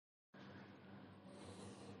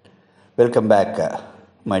Welcome back,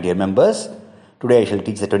 my dear members. Today I shall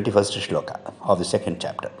teach the 21st shloka of the second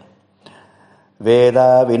chapter.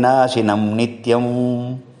 Veda vinashinam nityam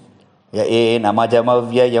ya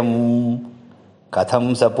enamajamavyayam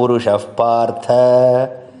katham sapurushav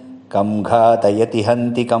partha kam ghatayati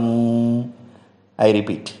hantikam. I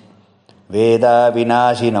repeat. Veda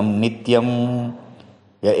vinashinam nityam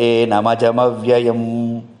ya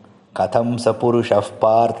enamajamavyayam katham sapurushav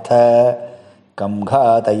partha kam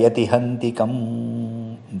ghatayati hantikam.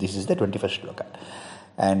 This is the 21st shloka.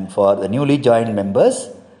 And for the newly joined members,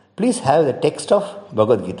 please have the text of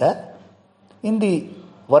Bhagavad Gita in the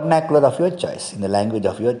vernacular of your choice, in the language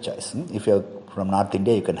of your choice. If you are from North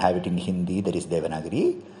India, you can have it in Hindi, that is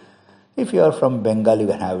Devanagari. If you are from Bengal, you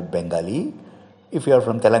can have it Bengali. If you are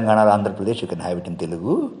from Telangana or Andhra Pradesh, you can have it in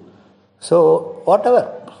Telugu. So, whatever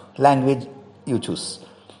language you choose,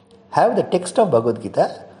 have the text of Bhagavad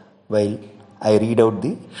Gita while I read out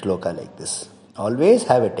the shloka like this. Always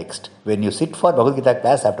have a text. When you sit for Bhagavad Gita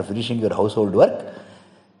class after finishing your household work,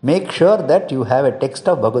 make sure that you have a text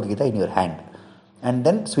of Bhagavad Gita in your hand and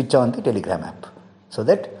then switch on the Telegram app so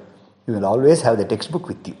that you will always have the textbook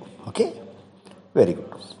with you. Okay? Very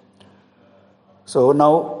good. So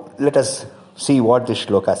now let us see what this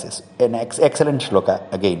shloka says. An excellent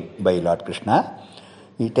shloka again by Lord Krishna.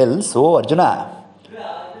 He tells, "O Arjuna,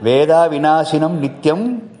 Veda vinashinam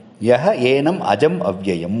nityam yaha enam ajam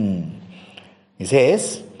avyayam." He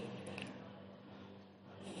says,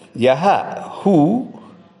 Yaha, who,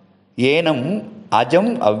 enam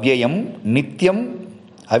ajam avyayam nityam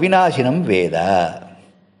avinashinam Veda.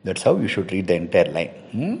 That's how you should read the entire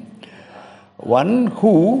line. One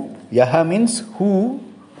who, Yaha means who,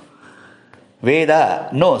 Veda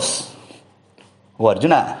knows. O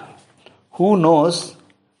Arjuna, who knows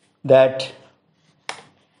that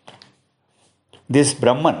this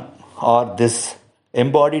Brahman or this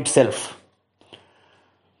embodied self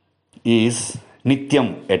is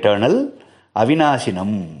Nityam, eternal,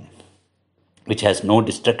 Avinashinam, which has no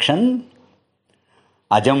destruction,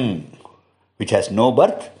 Ajam, which has no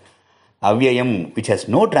birth, Avyayam, which has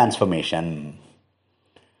no transformation.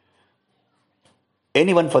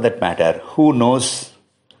 Anyone for that matter who knows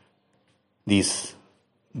this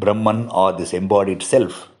Brahman or this embodied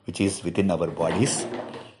self which is within our bodies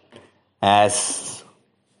as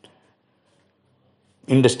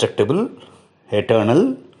indestructible,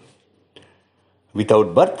 eternal,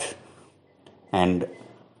 without birth and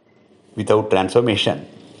without transformation.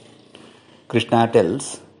 Krishna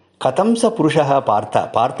tells, Katham sa purushaha partha.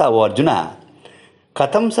 Partha, O Arjuna,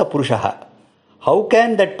 Katham sa purushaha. How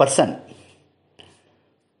can that person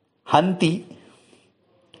hanti,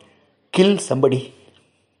 kill somebody?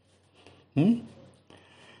 Kam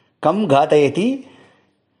ghatayati,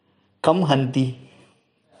 kam hanti.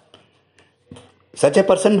 Such a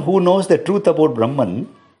person who knows the truth about Brahman,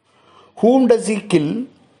 whom does he kill?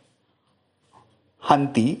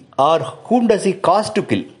 Hanti. Or whom does he cause to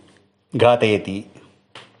kill? Ghatayati.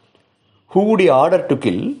 Who would he order to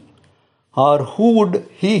kill? Or who would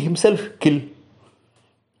he himself kill?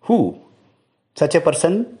 Who? Such a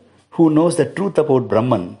person who knows the truth about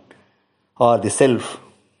Brahman or the self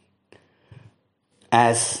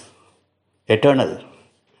as eternal,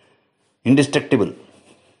 indestructible,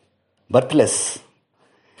 birthless,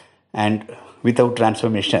 and without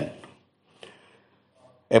transformation.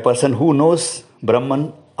 A person who knows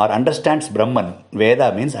Brahman or understands Brahman,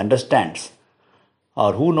 Veda means understands,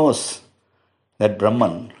 or who knows that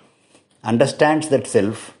Brahman, understands that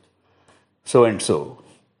self so and so,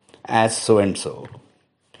 as so and so.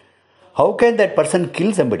 How can that person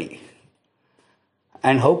kill somebody?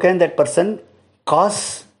 And how can that person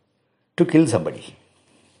cause to kill somebody?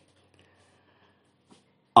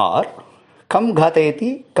 Or, kam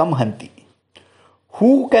ghatayati, kam hanti.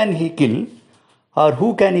 Who can he kill or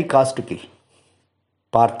who can he cause to kill?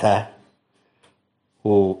 Partha,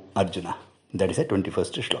 O Arjuna. That is the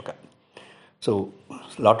 21st shloka. So,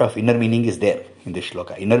 a lot of inner meaning is there in this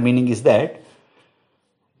shloka. Inner meaning is that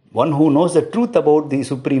one who knows the truth about the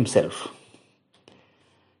Supreme Self,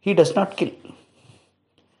 he does not kill.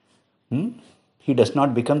 He does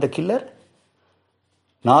not become the killer,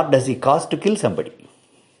 nor does he cause to kill somebody.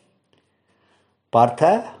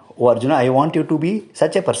 Partha, O Arjuna, I want you to be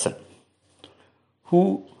such a person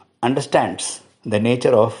who understands the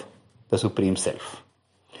nature of the Supreme Self.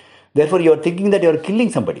 Therefore, you are thinking that you are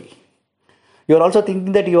killing somebody. You are also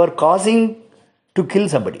thinking that you are causing to kill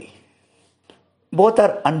somebody. Both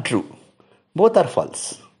are untrue. Both are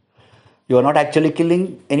false. You are not actually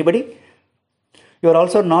killing anybody. You are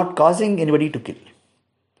also not causing anybody to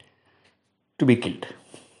be killed.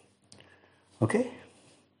 Okay?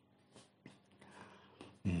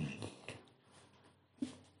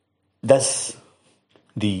 Thus,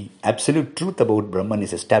 the absolute truth about Brahman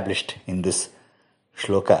is established in this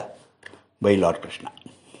shloka by Lord Krishna.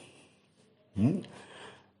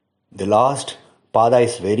 The last pada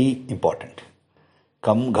is very important.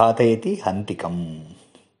 Kam ghatayati hantikam.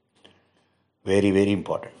 Very, very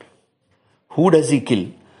important. Who does he kill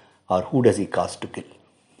or who does he cause to kill?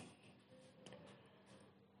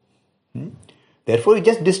 Therefore, you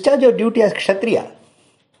just discharge your duty as Kshatriya.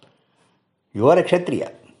 You are a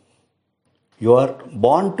Kshatriya. You are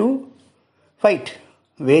born to fight,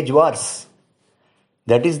 wage wars.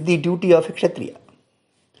 That is the duty of a Kshatriya.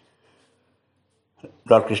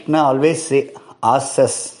 Lord Krishna always asks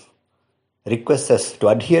us, requests us to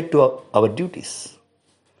adhere to our duties.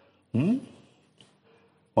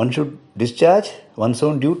 One should discharge one's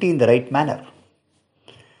own duty in the right manner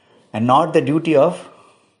and not the duty of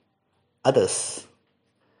others.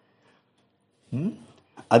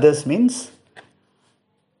 Others means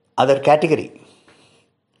other category,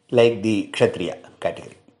 like the Kshatriya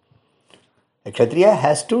category. A Kshatriya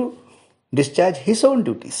has to discharge his own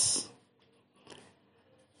duties.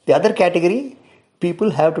 The other category,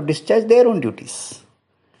 people have to discharge their own duties.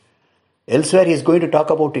 Elsewhere he is going to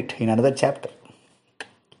talk about it in another chapter.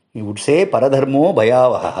 He would say, Paradharmo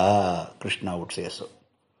bhayavaha. Krishna would say so.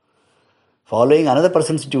 Following another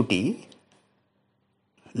person's duty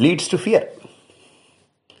leads to fear.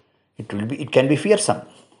 It can be fearsome.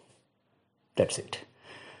 That's it.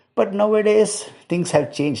 But nowadays, things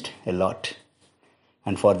have changed a lot.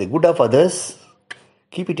 And for the good of others,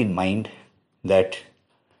 keep it in mind that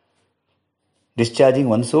discharging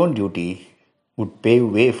one's own duty would pave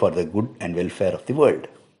way for the good and welfare of the world.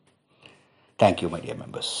 Thank you, my dear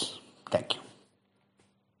members. Thank you.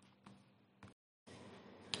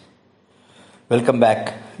 Welcome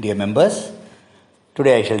back, dear members.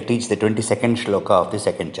 Today I shall teach the 22nd shloka of the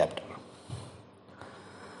second chapter.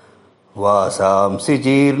 Vasamsi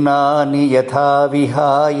jirnani yatha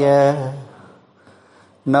vihaya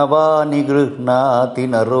navani grihnati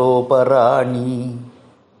naroparani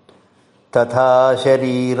tatha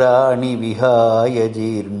sharirani vihaya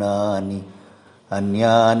jirnani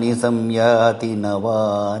anyani samyati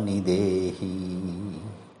navani dehi.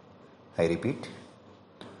 I repeat.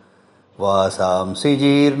 Vasamsi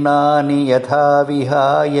jirnani yatha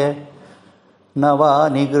vihaya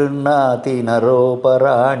navani grihnati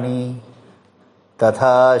naroparani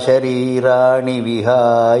tatha sharirani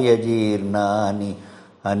vihaya jirnani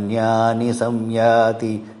anyani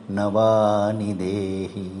samyati navani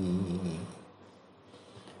dehi.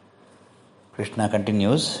 Krishna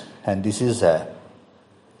continues, and this is a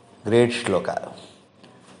great shloka,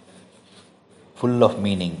 full of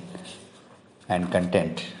meaning and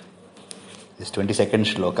content. This 22nd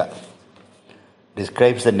shloka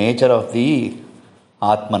describes the nature of the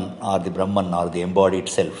Atman or the Brahman or the embodied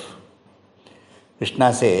self.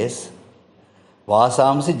 Krishna says,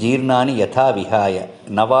 Vasamsi jirnani yatha vihaya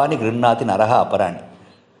navani grihnati naraha aparani.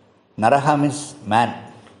 Naraha means man.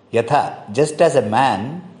 Yatha, just as a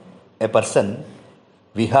man, a person,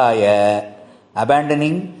 vihaya,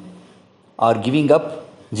 abandoning or giving up,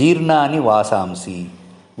 jirnani vasamsi,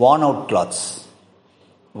 worn out clothes.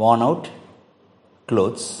 Worn out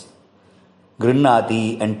clothes,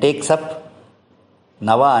 grihnati, and takes up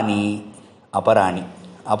navani,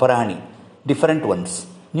 aparani, different ones,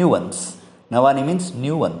 new ones. Navani means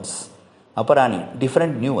new ones. Aparani,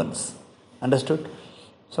 different new ones. Understood?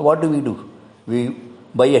 So what do? We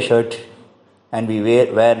buy a shirt and we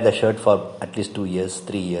wear the shirt for at least 2 years,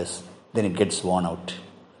 3 years. Then it gets worn out.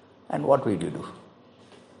 And what we do?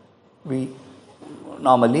 We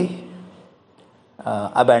normally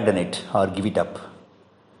abandon it or give it up.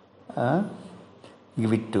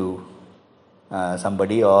 Give it to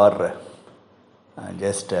somebody or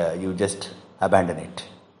you just abandon it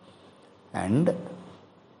and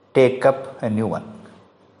take up a new one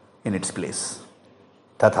in its place.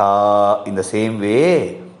 Tatha, in the same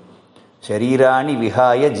way, sharirani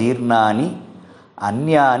vihaya jirnani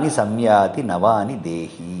anyani samyati navani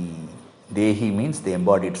dehi. Dehi means the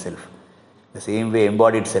embodied self. The same way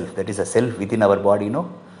embodied self, that is a self within our body,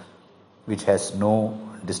 which has no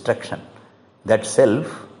destruction. That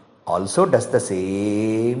self also does the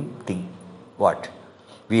same thing. What?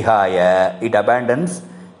 Vihaya, it abandons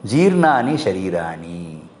jirnani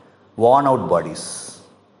sharirani, worn out bodies.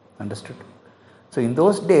 Understood? So in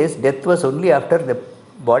those days, death was only after the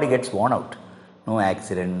body gets worn out. No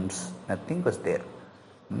accidents, nothing was there.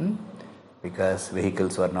 Because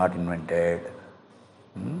vehicles were not invented,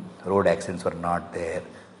 road accidents were not there.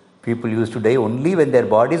 People used to die only when their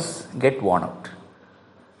bodies get worn out.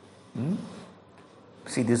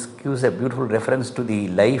 See, this gives a beautiful reference to the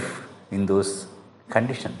life in those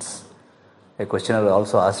conditions. A questioner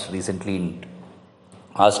also asked recently in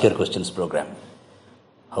Ask Your Questions program,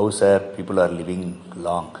 how, sir, people are living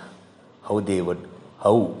long? How they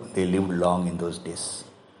lived long in those days?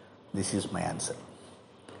 This is my answer.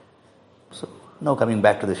 So now coming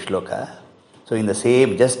back to the shloka. So in the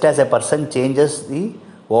same, just as a person changes the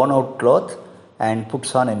worn out cloth and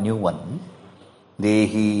puts on a new one,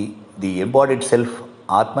 the embodied self,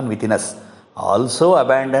 Atman within us, also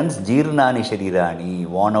abandons jirnani sharirani,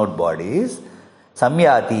 worn out bodies,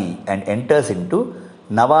 samyati, and enters into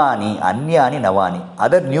navani, anyani navani,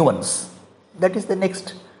 other new ones. That is the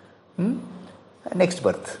next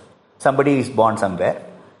birth. Somebody is born somewhere.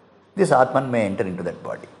 This Atman may enter into that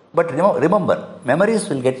body. But remember, memories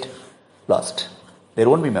will get lost. There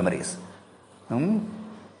won't be memories. Do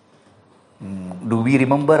we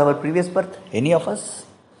remember our previous birth? Any of us?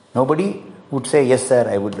 Nobody would say, yes, sir,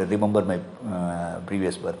 I would remember my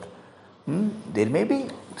previous birth. There may be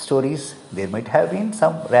stories, there might have been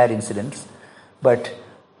some rare incidents, but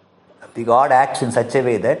the God acts in such a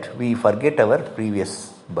way that we forget our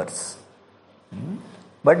previous births.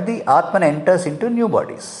 But the Atman enters into new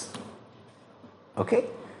bodies. Okay?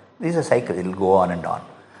 This is a cycle, it will go on and on.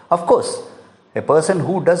 Of course, a person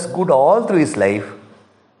who does good all through his life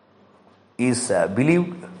is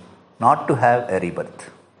believed not to have a rebirth.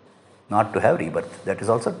 Not to have rebirth. That is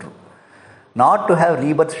also true. Not to have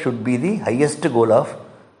rebirth should be the highest goal of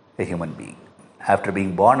a human being. After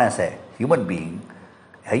being born as a human being,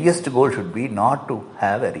 highest goal should be not to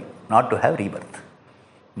have rebirth.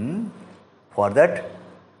 For that,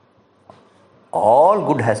 all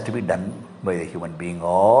good has to be done by the human being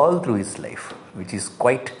all through his life, which is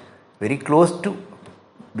quite very close to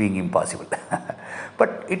being impossible.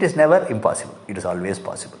 But it is never impossible. It is always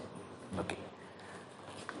possible. Okay.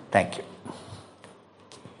 Thank you.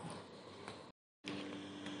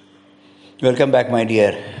 Welcome back, my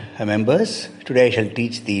dear members. Today I shall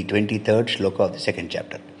teach the 23rd shloka of the second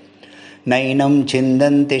chapter. Nainam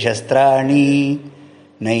chindanti shastrani,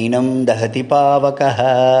 nainam dahati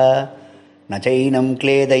pavakaha, nachainam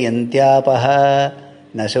kledayantyapaha,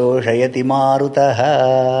 nasoshayati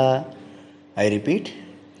marutaha. I repeat.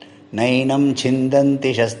 Nainam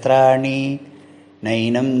chindanti shastrani,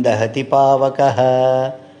 nainam dahati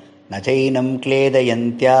pavakaha, nachainam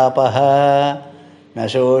kledayantyapaha,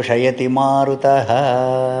 nasoshayati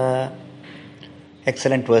marutaha.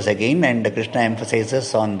 Excellent verse again, and Krishna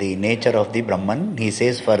emphasizes on the nature of the Brahman. He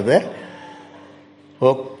says further,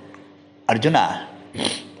 O Arjuna,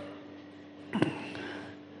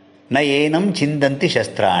 Nayenam chindanti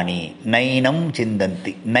shastrani. Nainam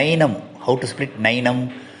chindanti. Nainam. How to split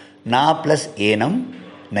Nainam? Na plus enam.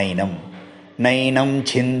 Nainam. Nainam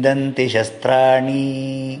chindanti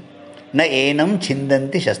shastrani. Naenam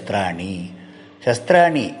chindanti shastrani.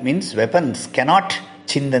 Shastrani means weapons cannot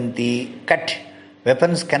chindanti, cut.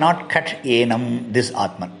 Weapons cannot cut enam, this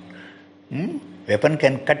Atman. Weapon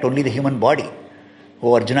can cut only the human body.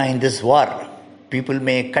 O Arjuna, in this war, people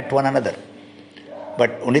may cut one another.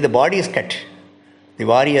 But only the body is cut. The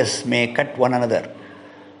warriors may cut one another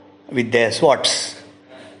with their swords.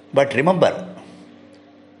 But remember,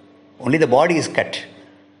 only the body is cut.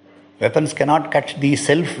 Weapons cannot cut the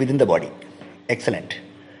self within the body. Excellent.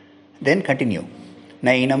 Then continue.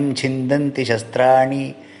 Nainam chindanti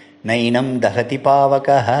shastrani, nainam dahati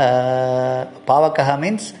pavakaha. Pavakaha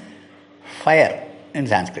means fire in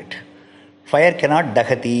Sanskrit. Fire cannot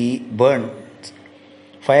dahati, burn.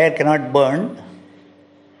 Fire cannot burn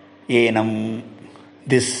enam,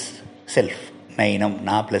 this self. Nainam,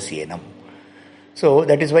 na plus enam. So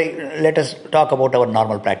that is why let us talk about our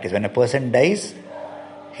normal practice. When a person dies,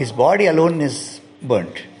 his body alone is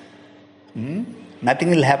burnt.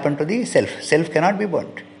 Nothing will happen to the self. Self cannot be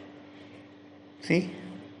burnt. See?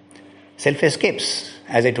 Self escapes.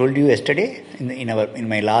 As I told you yesterday in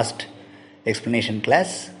my last explanation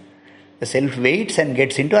class, the self waits and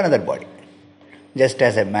gets into another body. Just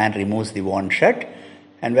as a man removes the worn shirt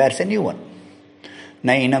and wears a new one.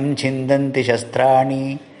 Nainam chindanti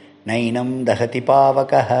shastrani, nainam dahati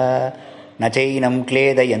pavakaha, nachainam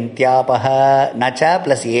kledayantyapaha. Nacha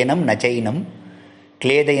plus enam, nachainam.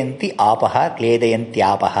 Kledayanti apaha,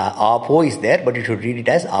 kledayantyapaha. Apo is there, but you should read it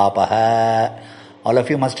as apaha. All of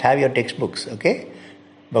you must have your textbooks, okay?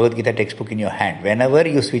 Bhagavad Gita textbook in your hand. Whenever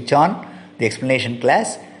you switch on the explanation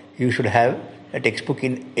class, you should have a textbook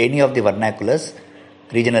in any of the vernaculars,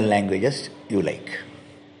 regional languages you like.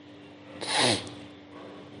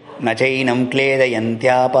 Nachainam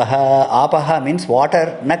kledayantyapaha. Apaha means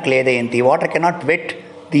water, na kledayanti. Water cannot wet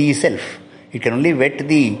the self. It can only wet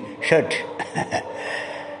the shirt.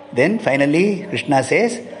 Then finally Krishna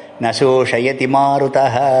says, Na soshayati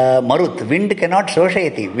marutaha. Marut, wind cannot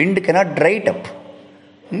soshayati. Wind cannot dry it up.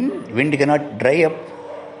 Wind cannot dry up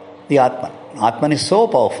the Atman. Atman is so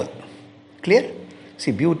powerful. Clear?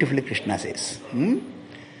 See, beautifully Krishna says.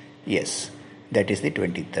 Yes, that is the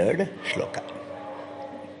 23rd shloka.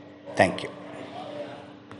 Thank you.